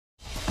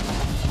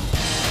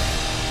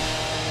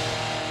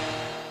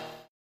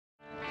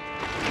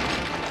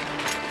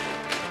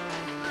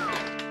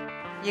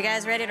You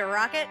guys ready to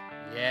rock it?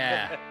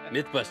 Yeah,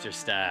 Mythbuster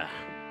style.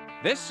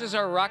 This is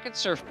our rocket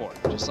surfboard.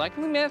 Just like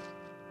in the myth,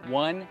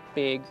 one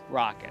big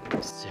rocket.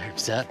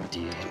 Surf's up,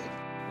 dude.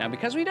 Now,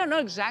 because we don't know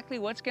exactly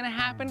what's gonna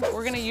happen,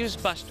 we're gonna use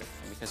Buster.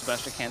 And because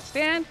Buster can't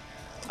stand,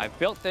 I've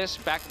built this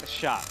back at the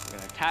shop. We're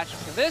gonna attach it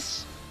to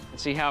this and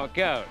see how it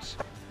goes.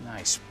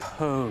 Nice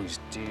pose,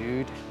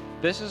 dude.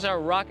 This is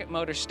our rocket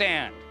motor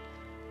stand.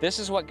 This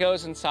is what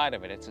goes inside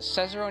of it. It's a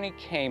Cesaroni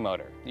K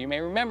motor. You may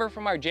remember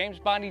from our James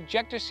Bond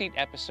ejector seat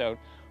episode,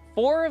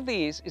 4 of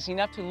these is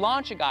enough to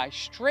launch a guy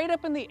straight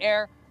up in the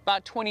air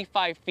about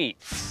 25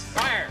 feet.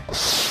 Fire!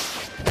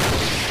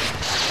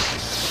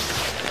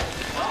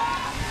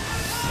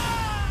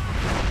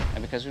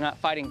 And because we're not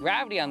fighting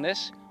gravity on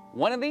this,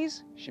 one of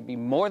these should be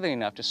more than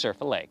enough to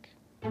surf a lake.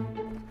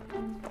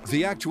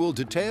 The actual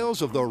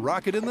details of the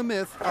rocket in the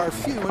myth are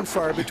few and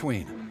far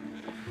between.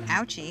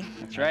 Ouchie.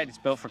 That's right, it's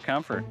built for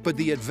comfort. But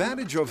the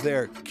advantage of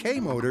their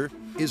K-motor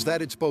is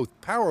that it's both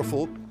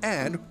powerful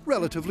and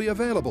relatively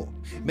available,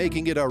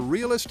 making it a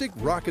realistic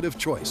rocket of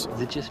choice.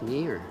 Is it just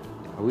me, or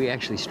are we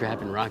actually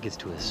strapping rockets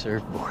to a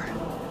surfboard?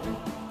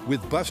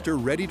 With Buster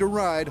ready to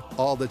ride,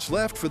 all that's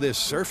left for this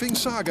surfing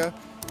saga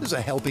is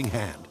a helping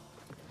hand.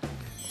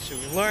 So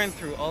we learned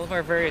through all of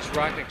our various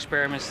rocket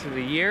experiments through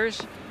the years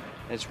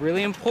that it's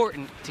really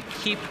important to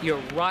keep your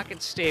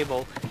rocket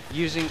stable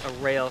using a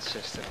rail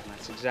system. And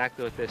that's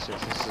exactly what this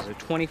is. This is a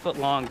 20-foot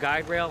long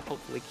guide rail,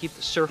 hopefully keep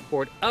the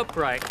surfboard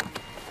upright,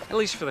 at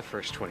least for the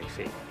first 20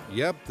 feet.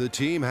 Yep, the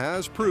team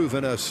has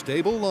proven a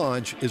stable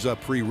launch is a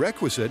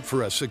prerequisite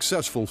for a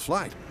successful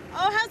flight.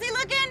 Oh, how's he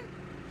looking?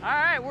 All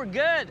right, we're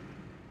good.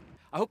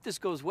 I hope this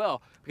goes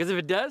well, because if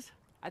it does,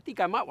 I think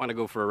I might want to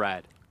go for a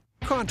ride.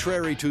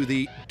 Contrary to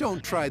the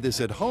 "don't try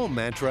this at home"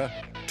 mantra,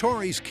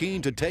 Tori's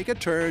keen to take a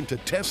turn to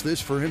test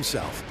this for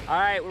himself. All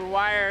right, we're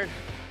wired.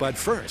 But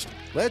first,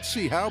 let's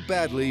see how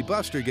badly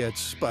Buster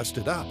gets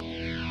busted up.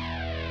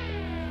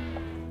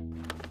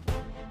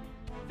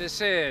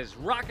 This is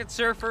Rocket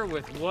Surfer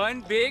with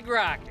one big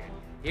rocket.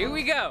 Here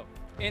we go.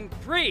 In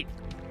 3,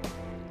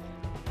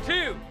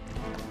 2,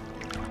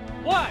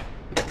 1.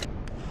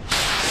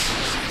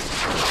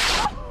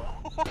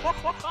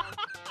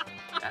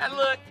 That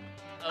looked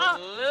a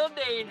little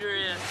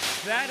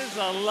dangerous. That is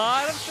a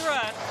lot of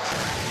thrust.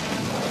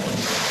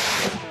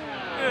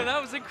 Dude,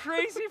 that was a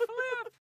crazy flight.